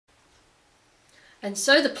And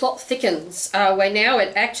so the plot thickens. We're now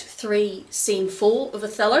at Act 3, Scene 4 of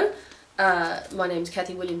Othello. My name's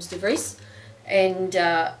Kathy Williams-Devries, and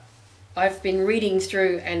I've been reading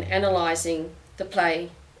through and analysing the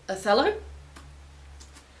play Othello.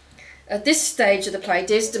 At this stage of the play,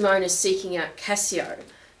 Desdemona is seeking out Cassio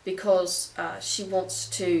because she wants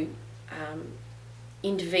to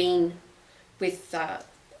intervene for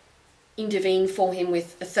him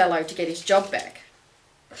with Othello to get his job back.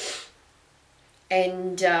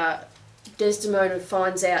 And Desdemona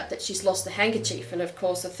finds out that she's lost the handkerchief, and of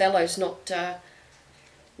course Othello's not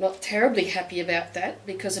terribly happy about that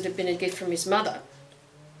because it had been a gift from his mother.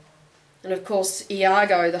 And of course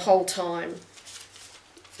Iago the whole time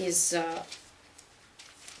is in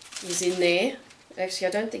there. Actually,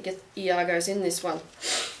 I don't think Iago's in this one,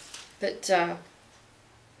 but oh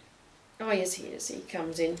yes, he is. He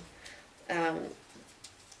comes in.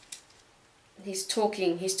 He's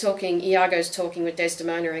talking, Iago's talking with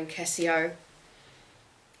Desdemona and Cassio.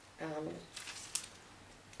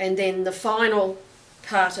 And then the final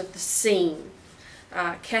part of the scene,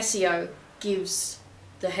 Cassio gives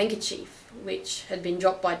the handkerchief, which had been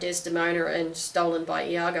dropped by Desdemona and stolen by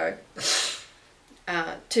Iago,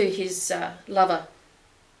 to his lover,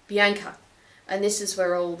 Bianca. And this is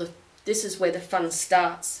where the fun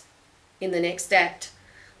starts in the next act,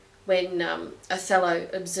 when Othello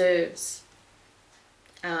observes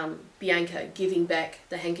Bianca giving back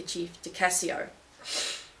the handkerchief to Cassio.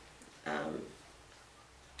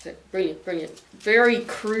 So brilliant, very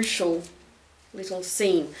crucial little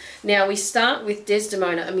scene. Now we start with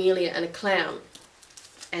Desdemona, Emilia and a clown,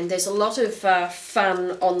 and there's a lot of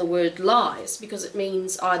fun on the word lies, because it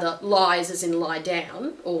means either lies as in lie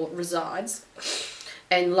down or resides,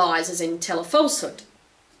 and lies as in tell a falsehood.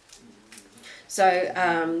 So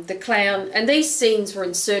the clown, and these scenes were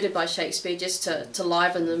inserted by Shakespeare just to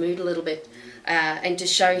liven the mood a little bit, and to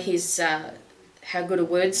show his how good a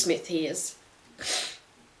wordsmith he is.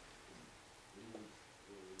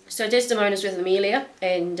 So Desdemona's with Emilia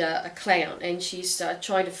and a clown, and she's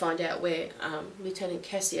trying to find out where Lieutenant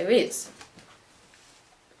Cassio is.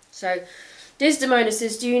 So Desdemona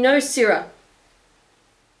says, "Do you know, Sirrah,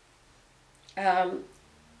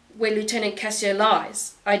 where Lieutenant Cassio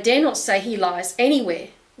lies? I dare not say he lies anywhere.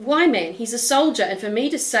 Why, man, he's a soldier, and for me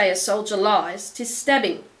to say a soldier lies, 'tis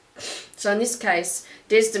stabbing." So in this case,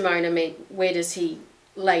 Desdemona meant, where does he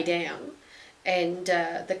lay down? And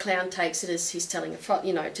the clown takes it as he's telling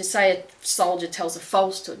to say a soldier tells a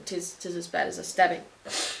falsehood, 'tis as bad as a stabbing.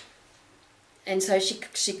 And so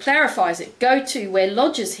she clarifies it. "Go to, where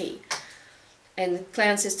lodges he?" And the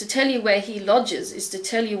clown says, "To tell you where he lodges is to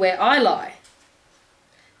tell you where I lie.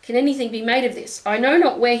 Can anything be made of this? I know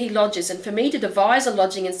not where he lodges, and for me to devise a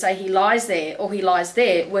lodging and say he lies there, or he lies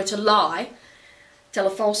there, were to lie, tell a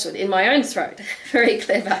falsehood, in my own throat." Very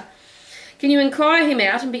clever. "Can you inquire him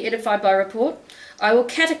out and be edified by report? I will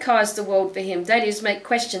catechize the world for him, that is, make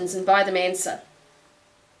questions and by them answer.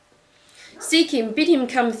 Seek him, bid him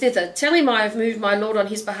come thither, tell him I have moved my lord on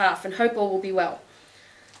his behalf, and hope all will be well.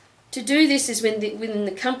 To do this is within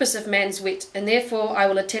the compass of man's wit, and therefore I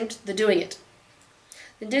will attempt the doing it."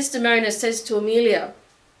 Then Desdemona says to Emilia,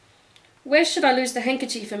 "Where should I lose the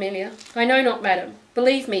handkerchief, Emilia?" "I know not, madam.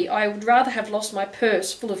 Believe me, I would rather have lost my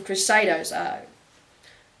purse full of crusados,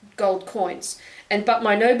 gold coins, and but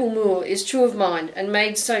my noble Moor is true of mind, and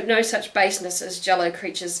made no such baseness as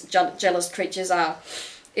jealous creatures are.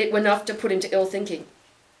 It were enough to put him to ill thinking."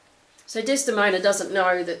 So Desdemona doesn't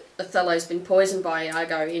know that Othello's been poisoned by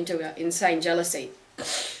Iago into insane jealousy.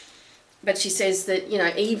 But she says that,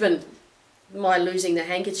 even my losing the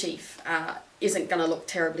handkerchief isn't going to look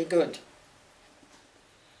terribly good.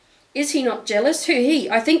 "Is he not jealous? Who he?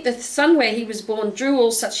 I think the son where he was born drew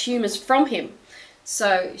all such humours from him."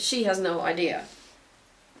 So she has no idea.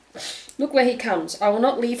 "Look where he comes. I will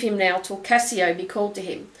not leave him now till Cassio be called to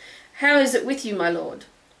him. How is it with you, my lord?"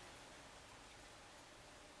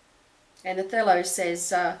 And Othello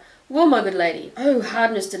says, "Well, my good lady, oh,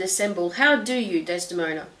 hardness to dissemble, how do you,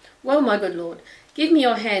 Desdemona? Well, my good lord, give me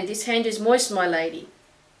your hand, this hand is moist, my lady."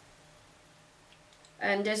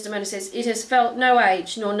 And Desdemona says, "It has felt no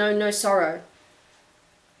age, nor known no sorrow."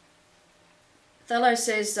 Othello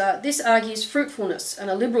says, "This argues fruitfulness and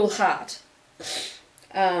a liberal heart."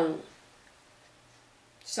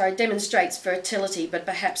 So it demonstrates fertility, but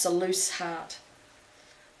perhaps a loose heart.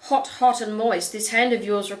 "Hot and moist, this hand of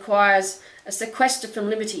yours requires a sequester from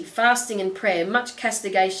liberty, fasting and prayer, much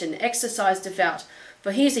castigation, exercise devout,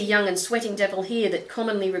 for here's a young and sweating devil here that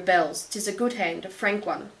commonly rebels. 'Tis a good hand, a frank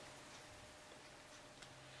one."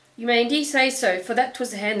 "You may indeed say so, for that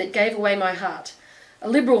 'twas the hand that gave away my heart. A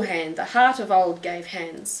liberal hand, the heart of old gave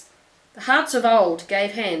hands." The hearts of old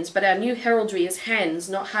gave hands, but our new heraldry is hands,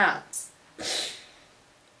 not hearts.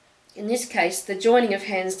 In this case, the joining of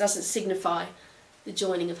hands doesn't signify the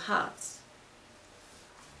joining of hearts.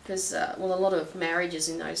 Because, well, a lot of marriages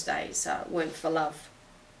in those days weren't for love.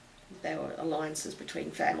 They were alliances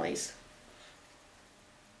between families.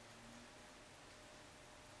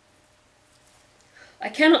 I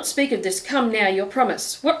cannot speak of this. Come now, your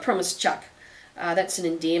promise. What promise, Chuck? That's an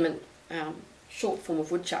endearment, short form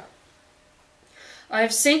of woodchuck. I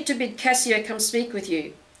have sent to bid Cassio come speak with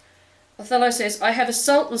you. Othello says, I have a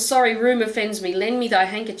salt and sorry rheum offends me. Lend me thy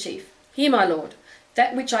handkerchief. Here, my lord.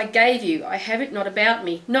 That which I gave you, I have it not about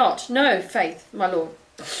me. No, faith, my lord.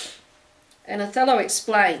 And Othello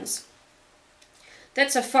explains,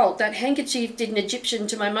 that's a fault. That handkerchief did an Egyptian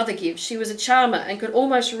to my mother give. She was a charmer and could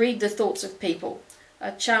almost read the thoughts of people.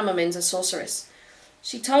 A charmer means a sorceress.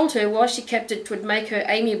 She told her why she kept it 'twould make her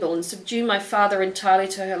amiable and subdue my father entirely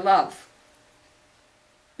to her love.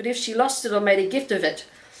 But if she lost it or made a gift of it,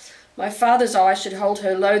 my father's eye should hold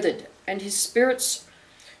her loathed, and his spirits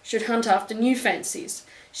should hunt after new fancies.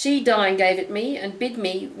 She dying gave it me, and bid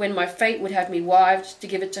me, when my fate would have me wived, to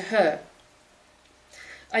give it to her.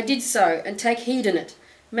 I did so, and take heed in it.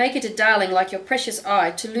 Make it a darling like your precious eye.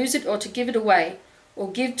 To lose it or to give it away,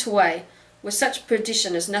 or give 'tway, was such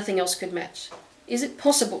perdition as nothing else could match. Is it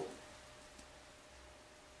possible?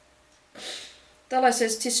 Othello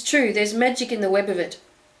says, 'tis true, there's magic in the web of it.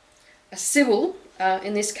 A Sibyl,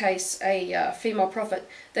 in this case a female prophet,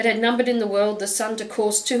 that had numbered in the world the sun to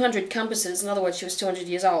course 200 compasses, in other words she was 200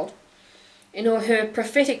 years old, in her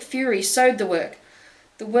prophetic fury sewed the work.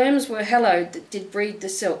 The worms were hallowed that did breed the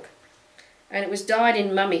silk, and it was dyed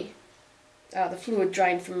in mummy, the fluid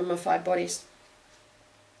drained from mummified bodies,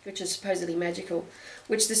 which is supposedly magical,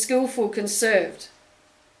 which the skilful conserved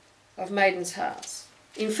of maidens' hearts.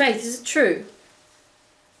 In faith, is it true?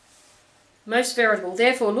 Most veritable,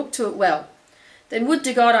 therefore look to it well. Then would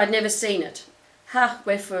to God I'd never seen it. Ha,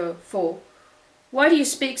 wherefore? For? Why do you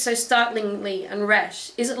speak so startlingly and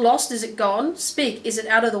rash? Is it lost? Is it gone? Speak, is it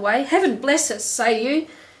out of the way? Heaven bless us, say you.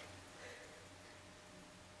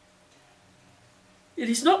 It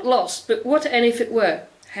is not lost, but what and if it were?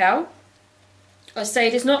 How? I say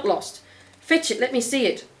it is not lost. Fetch it, let me see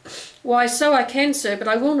it. Why, so I can, sir, but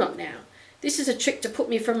I will not now. This is a trick to put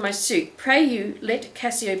me from my suit. Pray you, let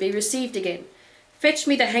Cassio be received again. Fetch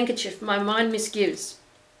me the handkerchief, my mind misgives.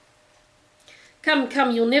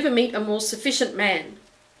 Come, you'll never meet a more sufficient man.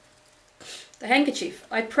 The handkerchief,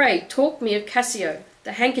 I pray, talk me of Cassio,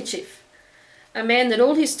 the handkerchief. A man that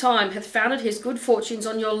all his time hath founded his good fortunes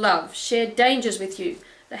on your love, shared dangers with you.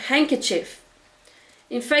 The handkerchief.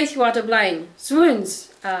 In faith you are to blame. Swoons,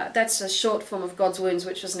 that's a short form of God's wounds,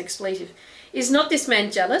 which was an expletive. Is not this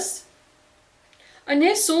man jealous? I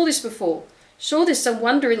ne'er saw this before. Sure there's some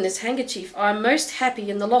wonder in this handkerchief. I am most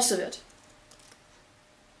happy in the loss of it.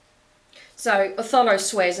 So Othello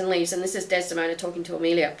swears and leaves, and this is Desdemona talking to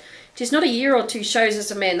Emilia. 'Tis not a year or two shows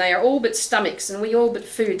us a man. They are all but stomachs, and we all but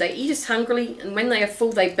food. They eat us hungrily, and when they are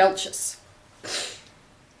full they belch us.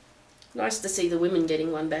 Nice to see the women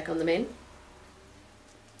getting one back on the men.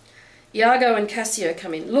 Iago and Cassio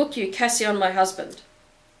come in. Look you, Cassio, my husband.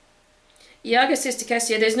 Iago says to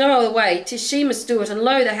Cassio, there's no other way. 'Tis she must do it, and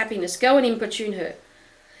lo, the happiness. Go and importune her.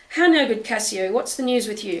 How now, good Cassio, what's the news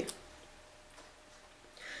with you?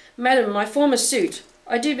 Madam, my former suit,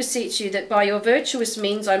 I do beseech you that by your virtuous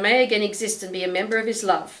means I may again exist and be a member of his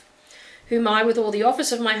love, whom I with all the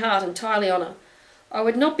office of my heart entirely honour. I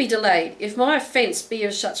would not be delayed, if my offence be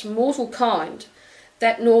of such mortal kind,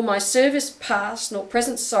 that nor my service past, nor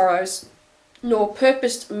present sorrows, nor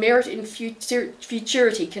purposed merit in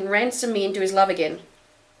futurity can ransom me into his love again.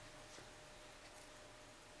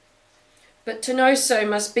 But to know so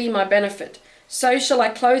must be my benefit. So shall I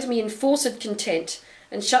clothe me in forced content,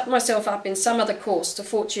 and shut myself up in some other course to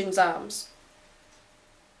fortune's arms.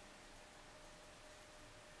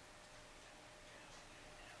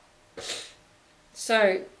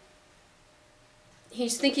 So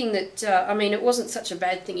he's thinking that, I mean, it wasn't such a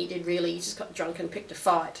bad thing he did really. He just got drunk and picked a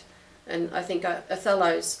fight. And I think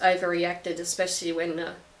Othello's overreacted, especially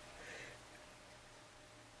when,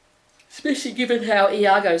 especially given how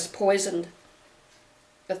Iago's poisoned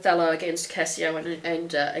Othello against Cassio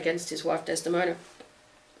and against his wife Desdemona.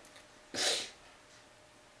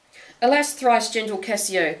 Alas, thrice gentle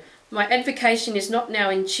Cassio, my advocation is not now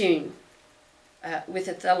in tune with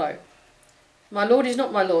Othello. My lord is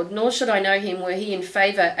not my lord, nor should I know him were he in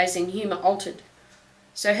favour as in humour altered.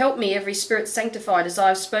 So help me every spirit sanctified, as I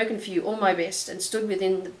have spoken for you all my best, and stood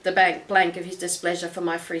within the blank of his displeasure for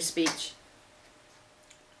my free speech.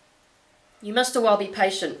 You must a while be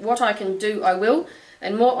patient. What I can do I will,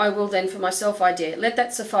 and more I will than for myself I dare. Let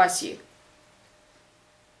that suffice you.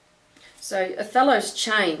 So Othello's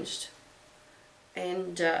changed,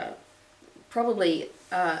 and probably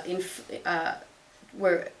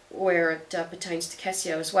where it pertains to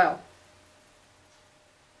Cassio as well.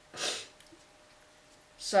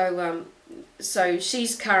 So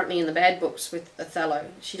she's currently in the bad books with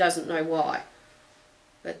Othello. She doesn't know why,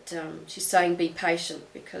 but she's saying be patient,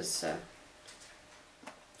 because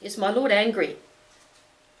is my lord angry?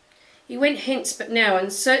 He went hence but now,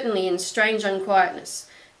 and certainly in strange unquietness.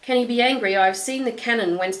 Can he be angry? I have seen the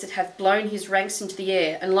cannon whence it hath blown his ranks into the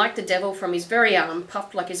air, and like the devil from his very arm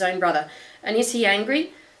puffed like his own brother. And is he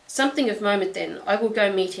angry? Something of moment then. I will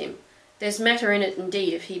go meet him. There's matter in it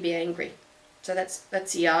indeed if he be angry. So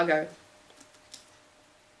that's Iago.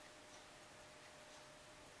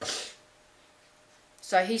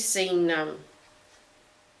 So he's seen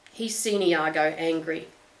Iago angry,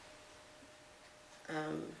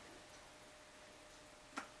 and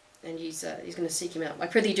he's going to seek him out. I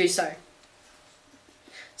prithee do so.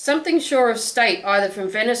 Something sure of state, either from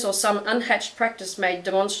Venice or some unhatched practice made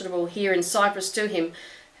demonstrable here in Cyprus to him,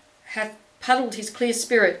 hath puddled his clear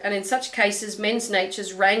spirit, and in such cases men's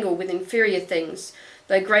natures wrangle with inferior things,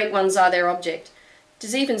 though great ones are their object.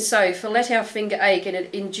 'Tis even so, for let our finger ache, and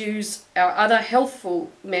it indues our other healthful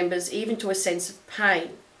members even to a sense of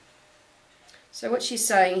pain. So what she's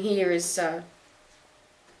saying here is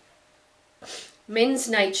men's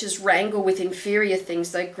natures wrangle with inferior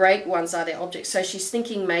things, though great ones are their object. So she's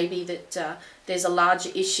thinking maybe that there's a larger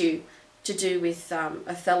issue to do with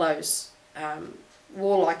Othello's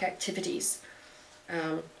warlike activities.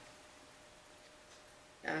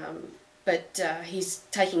 But he's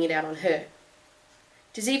taking it out on her.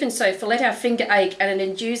 'Tis even so, for let our finger ache, and it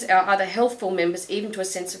indues our other healthful members even to a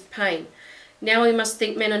sense of pain. Now we must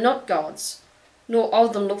think men are not gods, nor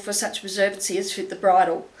of them look for such preservancy as fit the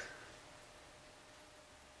bridal.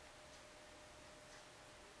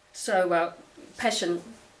 So, passion,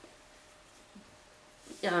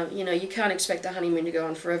 you know, you can't expect a honeymoon to go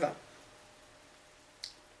on forever.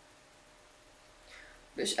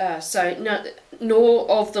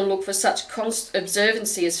 Nor of them look for such constant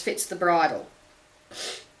observancy as fits the bridal.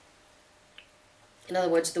 In other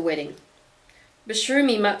words, the wedding. Beshrew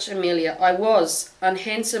me much, Amelia, I was,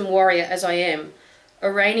 unhandsome warrior as I am,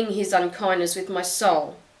 arraigning his unkindness with my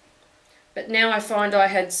soul. But now I find I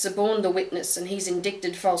had suborned the witness, and he's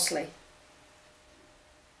indicted falsely.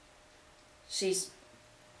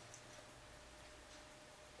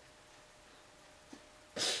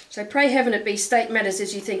 So pray heaven it be state matters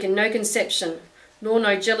as you think, and no conception, nor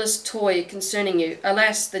no jealous toy concerning you.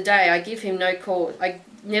 Alas, the day I give him no cause, I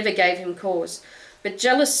never gave him cause. But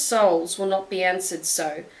jealous souls will not be answered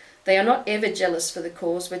so. They are not ever jealous for the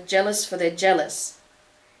cause, but jealous for their jealous.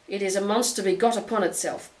 It is a monster begot upon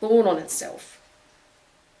itself, born on itself.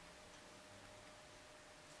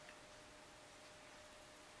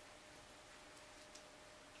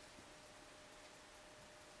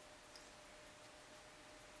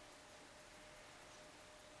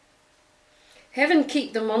 Heaven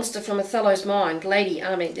keep the monster from Othello's mind. Lady,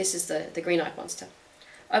 amen. This is the green-eyed monster.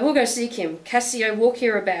 I will go seek him. Cassio, walk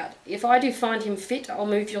here about. If I do find him fit, I'll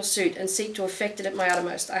move your suit, and seek to effect it at my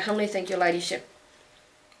uttermost. I humbly thank your ladyship.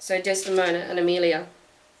 So Desdemona and Amelia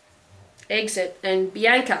exit, and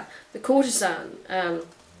Bianca, the courtesan,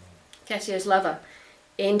 Cassio's lover,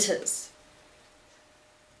 enters.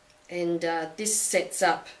 And this sets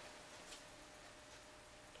up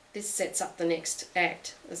the next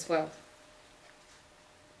act as well.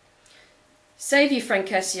 Save you, friend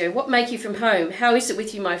Cassio, what make you from home? How is it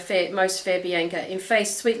with you, my most fair Bianca? In faith,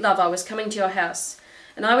 sweet love, I was coming to your house,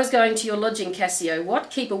 and I was going to your lodging, Cassio.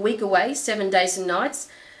 What, keep a week away, 7 days and nights,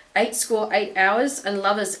 8 hours, and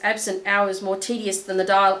lovers absent hours more tedious than the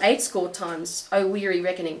dial 80 times, O weary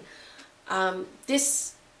reckoning.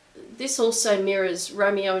 This also mirrors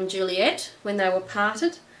Romeo and Juliet when they were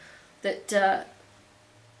parted, that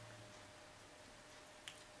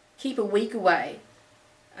keep a week away,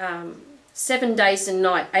 7 days and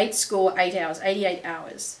night, 8 hours, 88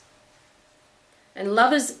 hours. And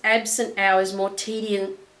lovers absent hours more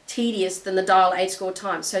tedious than the dial 80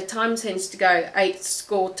 times. So time tends to go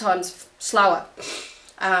 80 times slower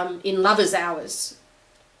in lovers' hours.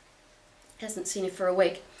 Hasn't seen it for a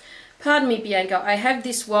week. Pardon me, Bianca, I have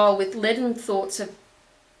this while with leaden thoughts have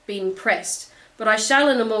been pressed, but I shall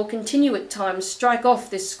in a more continuate time strike off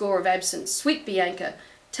this score of absence. Sweet Bianca,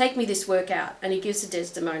 take me this work out. And he gives the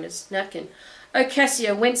Desdemona's napkin. O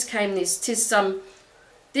Cassio, whence came this?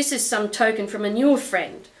 This is some token from a newer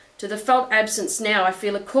friend. To the felt absence now I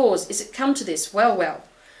feel a cause. Is it come to this? Well, well.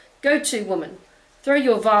 Go to, woman. Throw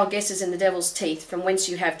your vile guesses in the devil's teeth, from whence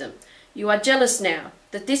you have them. You are jealous now,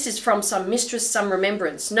 that this is from some mistress, some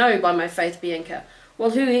remembrance. No, by my faith, Bianca.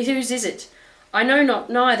 Well, whose is it? I know not,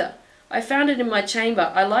 neither. I found it in my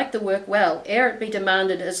chamber. I like the work well, ere it be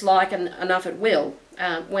demanded as like enough it will.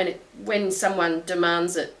 When someone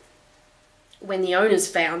demands it, when the owner's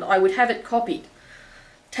found, I would have it copied.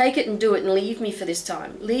 Take it and do it, and leave me for this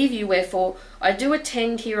time. Leave you, wherefore I do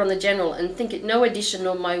attend here on the general, and think it no addition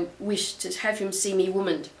on my wish to have him see me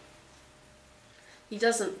womaned. He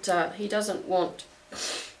doesn't want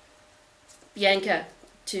Bianca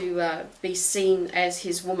to be seen as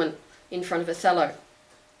his woman in front of Othello.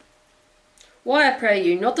 Why, I pray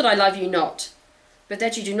you, not that I love you not, but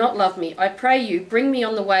that you do not love me, I pray you, bring me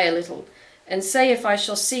on the way a little, and say if I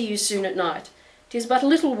shall see you soon at night. 'Tis but a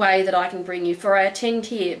little way that I can bring you, for I attend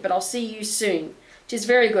here, but I'll see you soon. 'Tis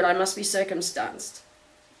very good, I must be circumstanced.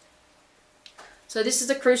 So this is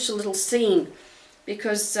a crucial little scene,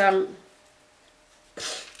 because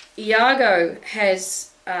Iago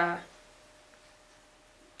has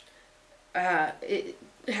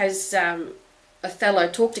Othello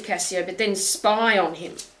talk to Cassio, but then spy on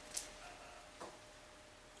him,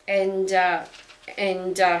 and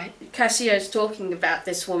Cassio's talking about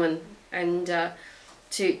this woman and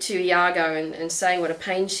to Iago and saying what a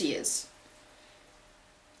pain she is.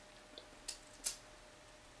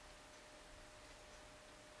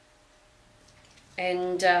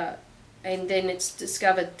 And then it's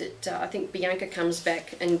discovered that I think Bianca comes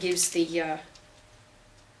back and gives the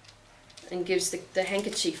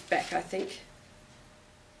handkerchief back, I think.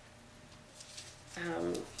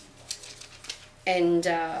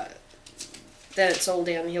 Then it's all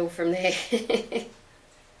downhill from there.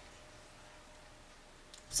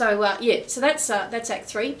 So yeah, so that's Act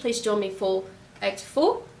 3. Please join me for Act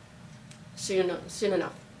 4 soon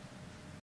enough.